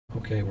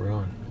Okay, we're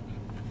on.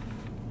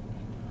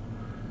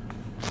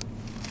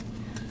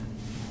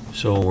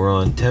 So we're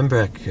on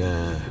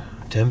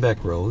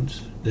Tembec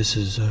roads. This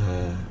is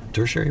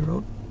tertiary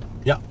road?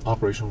 Yeah,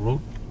 operational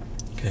road.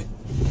 Okay.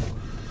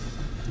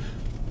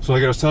 So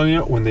like I was telling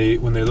you, when they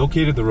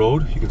located the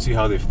road, you can see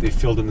how they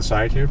filled in the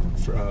side here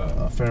for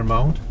a fair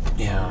amount.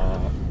 Yeah.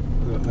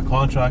 The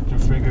contractor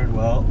figured,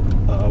 well,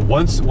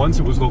 once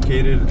it was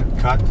located and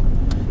cut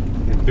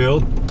and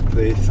built,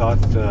 they thought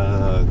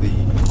the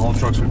haul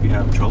trucks would be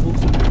having trouble,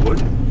 so they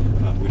would.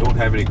 We don't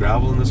have any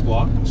gravel in this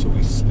block, so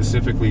we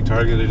specifically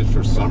targeted it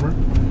for summer.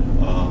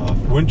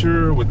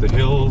 Winter with the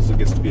hills, it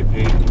gets to be a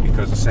pain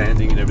because of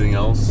sanding and everything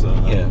else.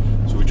 Yeah.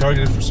 So we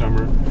targeted it for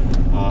summer.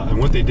 And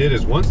what they did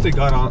is once they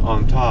got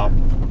on top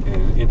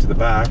and into the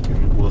back,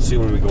 and we'll see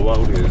when we go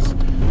out, is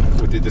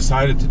what they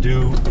decided to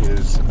do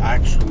is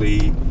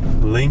actually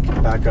link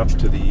back up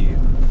to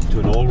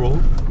an old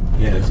road.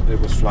 Yeah. It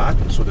was flat,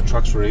 so the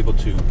trucks were able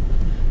to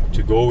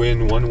go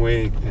in one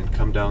way and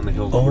come down the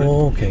hill.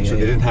 Oh, okay. So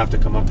they didn't have to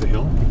come up the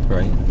hill.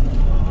 Right.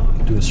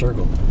 Do a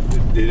circle.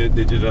 They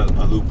did a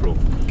loop road.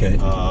 Okay.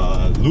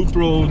 Loop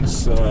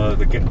roads,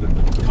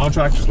 the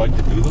contractors like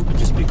to do them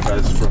just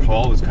because for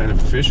haul it's kind of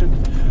efficient.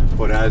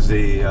 But as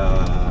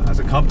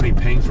a company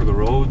paying for the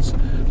roads,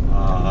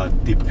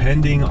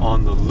 depending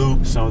on the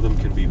loop, some of them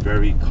can be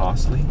very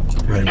costly.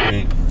 Right.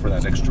 Paying for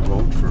that extra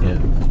road for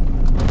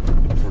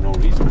no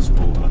reason. So,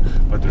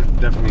 but there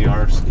definitely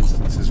are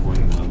instances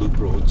when loop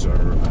roads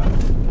are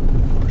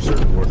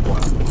certainly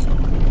worthwhile.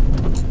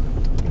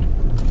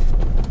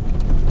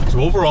 So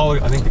overall,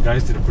 I think the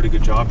guys did a pretty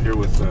good job here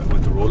with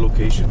the road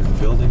location and the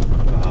building.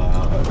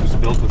 It was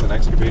built with an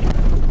excavator.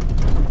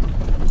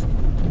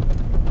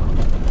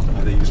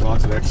 They use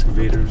lots of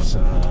excavators.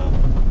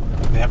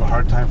 They have a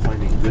hard time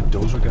finding good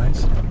dozer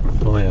guys.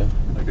 Oh yeah.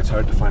 Like it's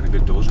hard to find a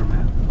good dozer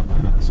man.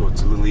 So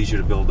it's a little easier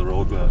to build the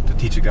road, to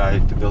teach a guy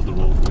to build the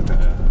road with an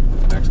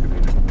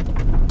excavator.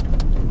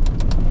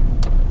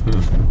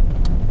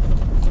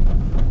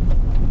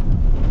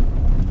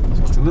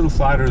 So it's a little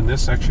flatter in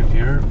this section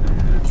here,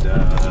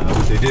 and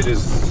what they did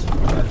is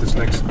at this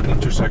next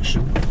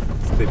intersection,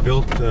 they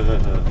built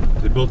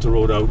the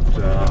road out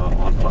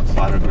on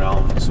flatter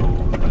ground, so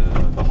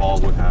the haul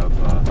would have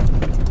a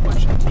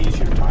much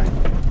easier time.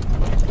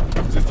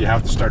 Because if you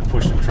have to start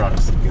pushing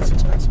trucks, it gets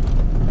expensive.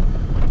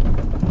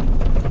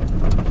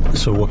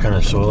 So what kind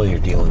of soil you're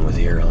dealing with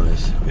here on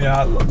this?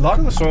 Yeah, a lot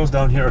of the soils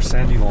down here are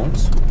sandy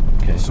loams.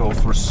 Okay. So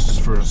for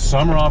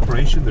summer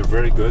operation, they're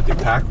very good. They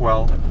pack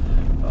well.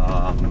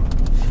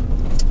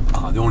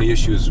 The only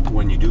issue is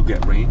when you do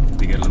get rain,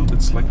 they get a little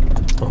bit slick.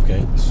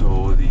 Okay.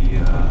 So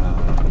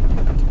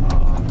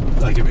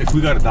like if we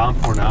got a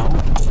downpour now,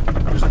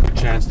 there's like a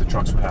chance the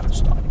trucks would have to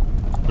stop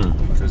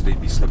because they'd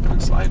be slipping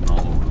and sliding all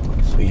over the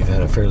place. But you've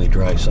had a fairly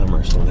dry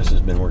summer, so this has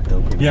been worked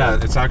out pretty Yeah,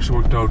 well. it's actually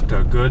worked out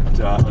good.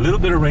 A little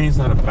bit of rain's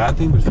not a bad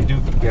thing, but if you do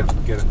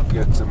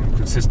get some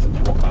consistent,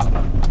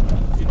 a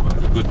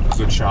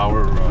good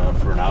shower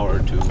for an hour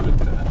or two,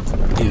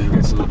 it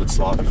gets a little bit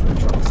sloppy for the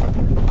trucks. A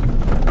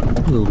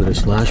little bit of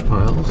slash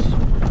piles.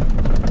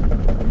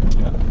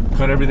 Yeah,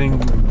 cut everything: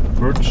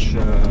 birch,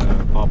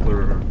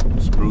 poplar,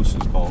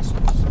 spruces,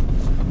 balsams,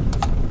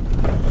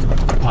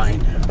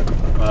 pine.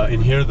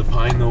 In here, the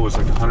pine though is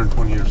like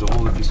 120 years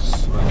old. If you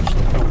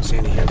actually, I don't see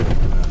any here.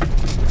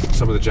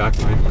 Some of the jack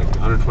pine is like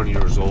 120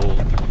 years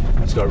old.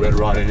 It's got red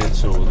rot in it,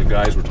 so the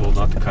guys were told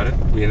not to cut it.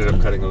 We ended up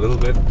cutting a little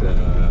bit,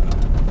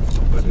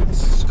 but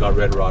it's got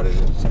red rot in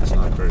it. It's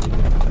not very good.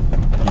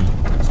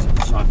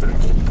 It's not very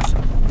good.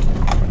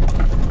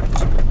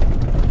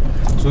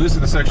 So this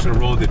is the section of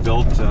road they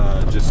built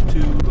just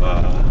to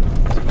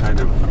kind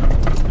of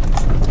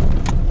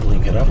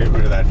Link it up. get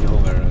rid of that hill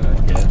there.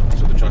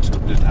 So the trucks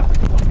didn't have to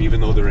come up. Even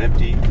though they're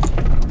empty,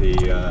 they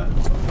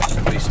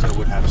still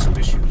would have some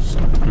issues.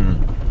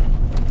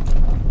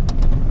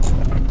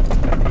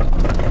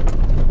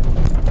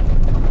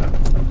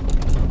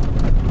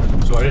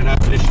 So I didn't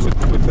have an issue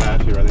with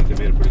that here. I think they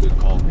made a pretty good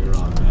call here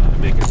on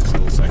making this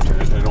little section.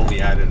 It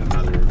only added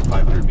another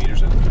 500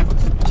 meters into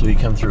it. So you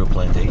come through a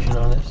plantation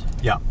on this?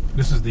 Yeah,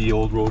 this is the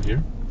old road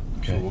here.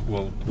 Okay. So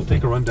we'll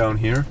take a run down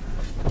here,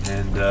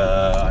 and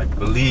I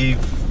believe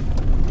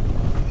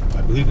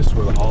this is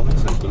where the haul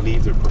is. I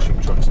believe they're pushing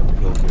trucks up the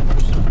hill here.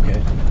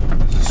 Okay.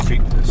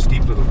 There's a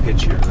steep little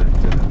pitch here that,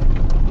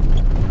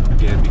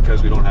 again,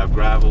 because we don't have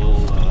gravel,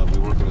 we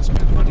weren't going to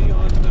spend money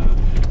on.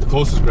 The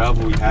closest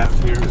gravel we have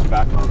here is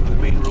back on the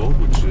main road,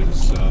 which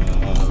is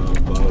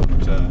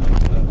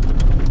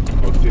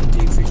about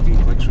 15,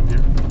 16 clicks from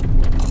here.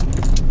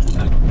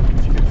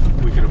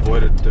 If we can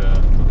avoid it,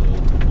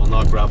 we'll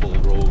not gravel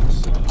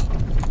roads.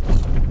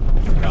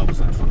 The gravel's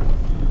not fun.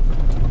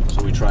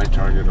 So we try and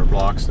target our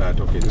blocks that,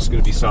 okay, this is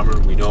going to be summer,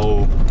 we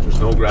know there's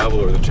no gravel,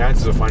 or the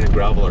chances of finding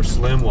gravel are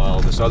slim, while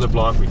this other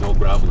block we know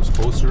gravel is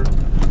closer,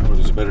 or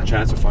there's a better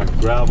chance of finding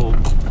gravel,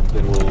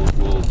 then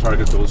we'll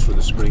target those for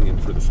the spring and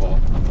for the fall.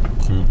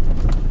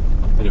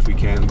 And if we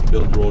can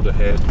build road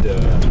ahead,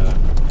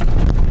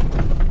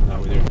 that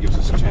way there gives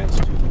us a chance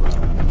to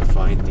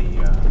find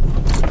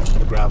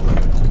the gravel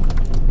ahead.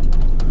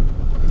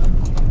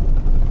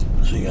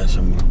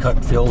 some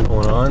cut fill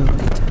going on.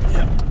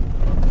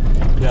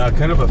 Yeah,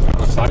 kind of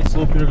a side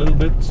slope here a little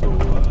bit. So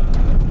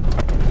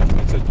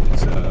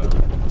it's a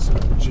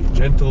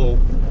gentle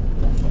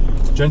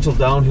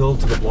downhill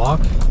to the block.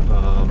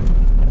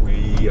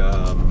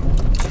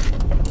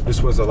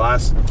 This was a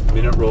last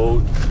minute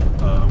road.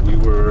 We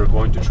were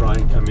going to try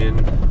and come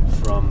in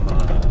from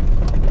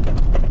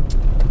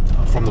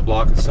the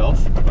block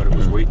itself, but it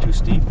was way too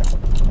steep.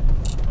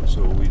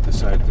 So we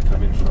decided to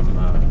come in from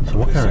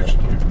So this section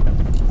here.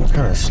 what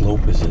kind of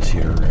slope is this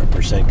here?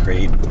 Percent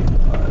grade?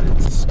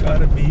 It's got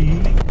to be.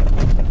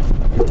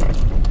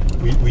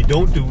 We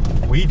don't do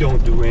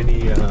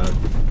any.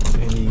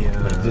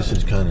 This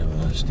is kind of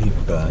a steep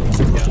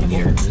in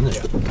here, isn't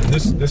it? And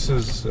this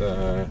is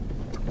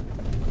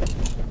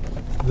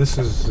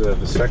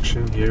the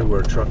section here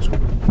where trucks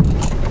would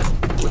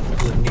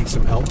need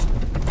some help.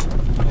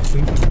 I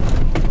think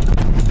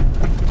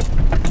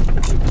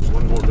there's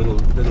one more little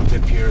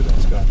dip here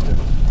that's got the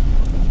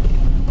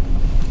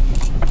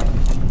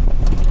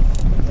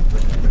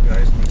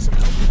guys need some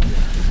help in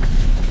there.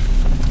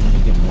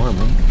 It's getting warm,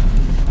 huh?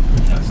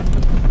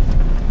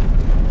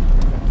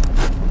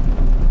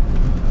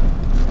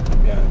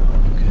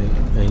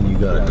 Okay, and you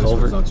got a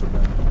culvert. Not so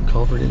bad.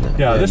 Culvert in that?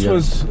 Yeah, this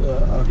was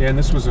again.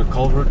 This was a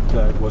culvert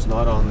that was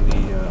not on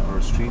the or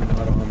a stream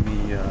not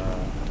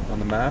on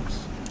the maps.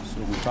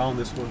 So we found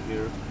this one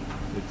here.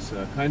 It's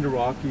kind of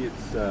rocky.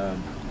 It's you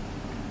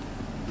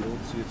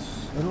don't see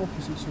it's. I don't know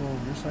if you see it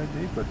on your side,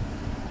 Dave, but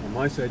on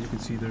my side you can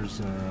see there's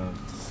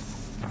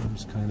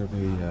kind of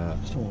a.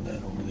 Just hold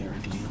that over there.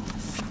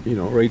 You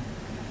know, right.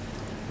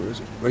 Where is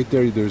it? Right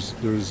there.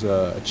 There's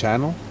a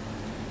channel.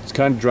 It's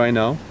kind of dry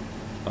now.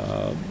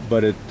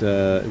 But it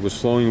was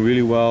flowing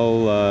really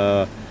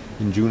well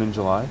in June and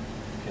July,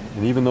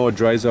 and even though it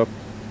dries up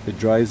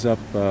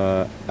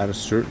at a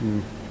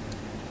certain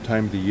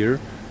time of the year.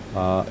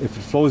 If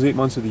it flows 8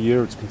 months of the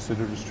year, it's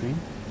considered a stream.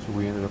 So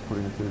we ended up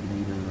putting a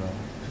 30-meter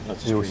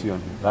AOC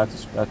on here.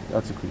 That's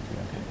a creek.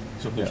 Yeah. Okay.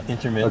 So there's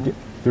intermittent. Okay.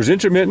 There's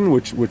intermittent,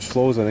 which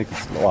flows. I think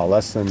it's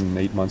less than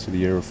 8 months of the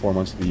year or 4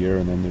 months of the year,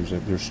 and then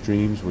there's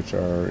streams which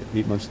are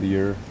 8 months of the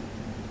year.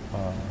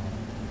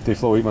 If they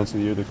flow 8 months of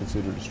the year, they're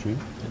considered a stream.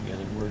 And the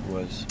other word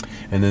was.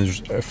 And then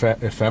there's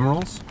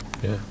ephemerals,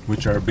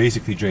 which are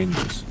basically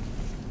drainages.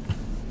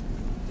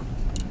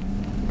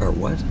 Or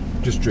what?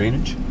 Just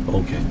drainage.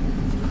 Okay.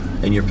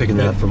 And you're picking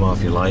that from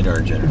off your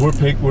LiDAR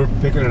generator? We're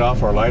picking it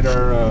off our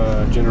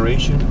LiDAR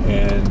generation,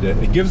 and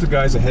it gives the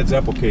guys a heads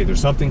up, okay, there's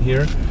something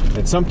here.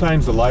 And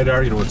sometimes the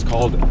LiDAR, it's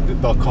called,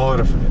 they'll call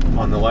it,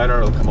 on the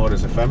LiDAR it'll come out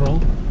as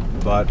ephemeral,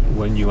 but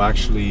when you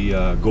actually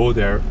go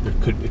there,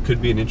 it could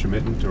be an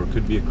intermittent or it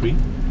could be a creek.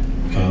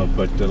 Okay.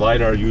 But the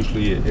LiDAR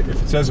usually, if it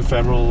says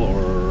ephemeral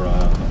or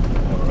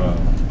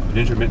an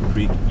intermittent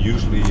creek,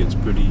 usually it's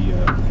pretty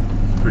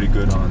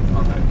good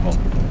on that call.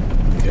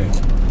 Okay.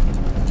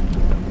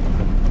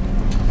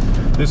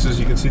 This is,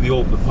 you can see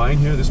the pine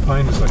here. This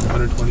pine is like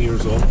 120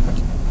 years old.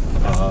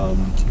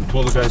 We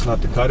told the guys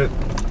not to cut it.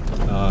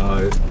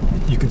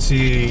 You can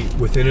see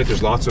within it,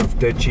 there's lots of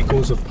dead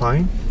chicos of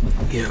pine.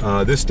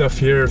 Yeah. This stuff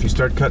here, if you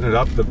start cutting it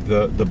up,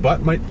 the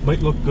butt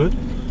might look good,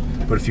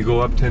 but if you go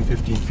up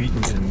 10-15 feet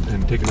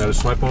and take another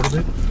swipe out of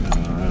it,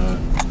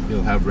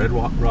 you'll have red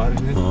rot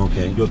in it. Oh,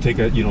 okay. You'll take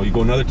you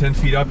go another 10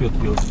 feet up,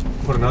 you'll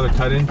put another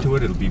cut into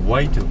it. It'll be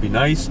white. It'll be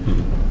nice.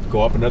 Mm-hmm.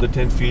 Go up another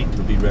 10 feet.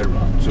 It'll be red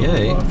rot. So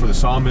for the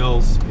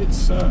sawmills,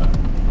 it's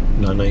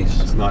not nice.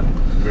 It's not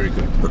very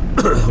good.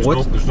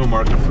 There's no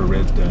market for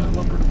red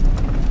lumber.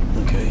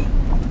 Okay.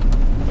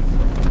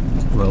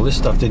 Well, this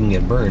stuff didn't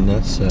get burned.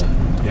 That's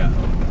yeah.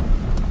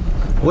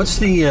 What's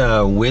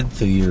the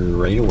width of your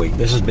right-of-way?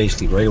 This is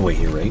basically right-of-way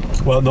here, right?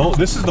 Well, no,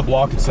 this is the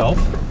block itself.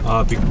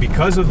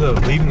 Because of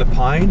leaving the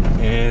pine,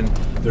 and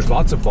there's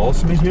lots of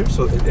balsam in here,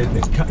 so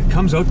it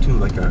comes out to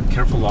like a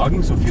careful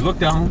logging. So if you look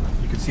down,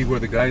 you can see where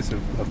the guys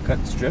have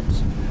cut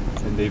strips,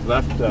 and they've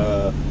left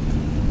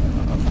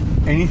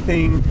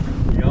anything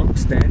young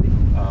standing.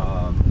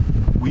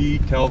 We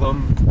tell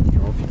them,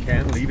 if you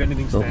can, leave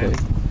anything standing.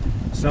 Okay.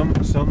 Some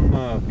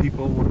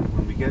people,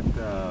 when we get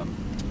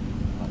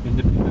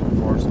independent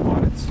forest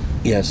audits,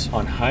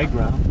 on high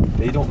ground,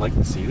 they don't like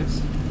to see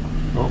this.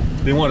 No,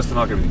 they want us to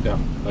knock everything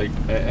down.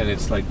 And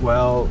it's like,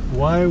 well,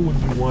 why would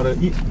you want to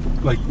eat?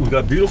 Like, we've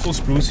got beautiful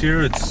spruce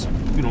here. It's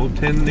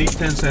 10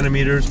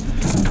 centimeters.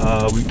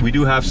 We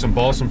do have some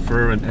balsam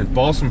fir, and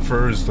balsam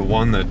fir is the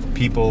one that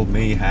people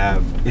may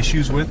have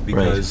issues with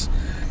because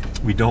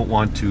we don't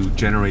want to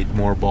generate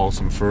more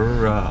balsam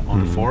fir on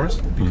the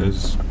forest,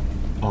 because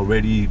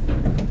already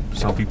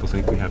some people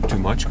think we have too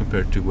much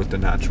compared to what the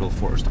natural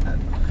forest had.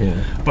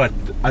 Yeah. But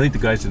I think the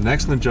guys did an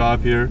excellent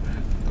job here.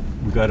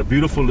 We got a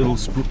beautiful little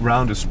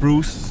round of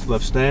spruce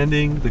left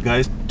standing. The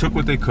guys took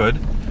what they could.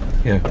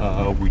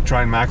 Yeah. We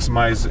try and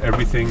maximize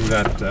everything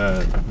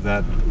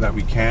that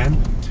we can.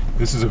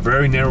 This is a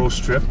very narrow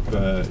strip.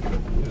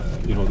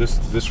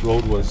 This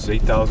road was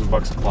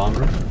 $8,000 a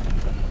kilometer,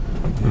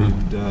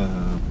 and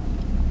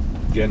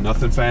again,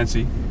 nothing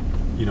fancy.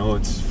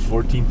 It's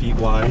 14 feet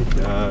wide.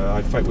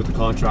 I fight with the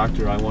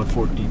contractor. I want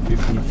 14,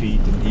 15 feet,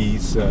 and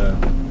he's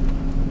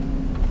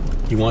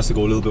He wants to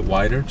go a little bit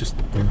wider, just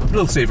a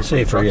little safer for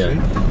the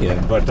trucks,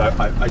 yeah. But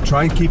I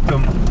try and keep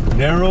them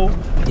narrow.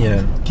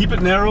 Yeah. Keep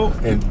it narrow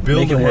and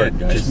build Make it ahead, work.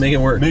 guys. Just make it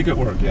work. Make it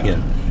work,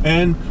 yeah.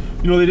 And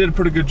you know, they did a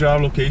pretty good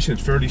job. Location,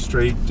 it's fairly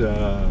straight.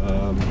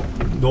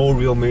 No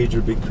real major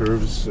big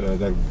curves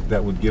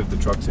that would give the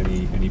trucks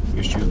any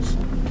issues.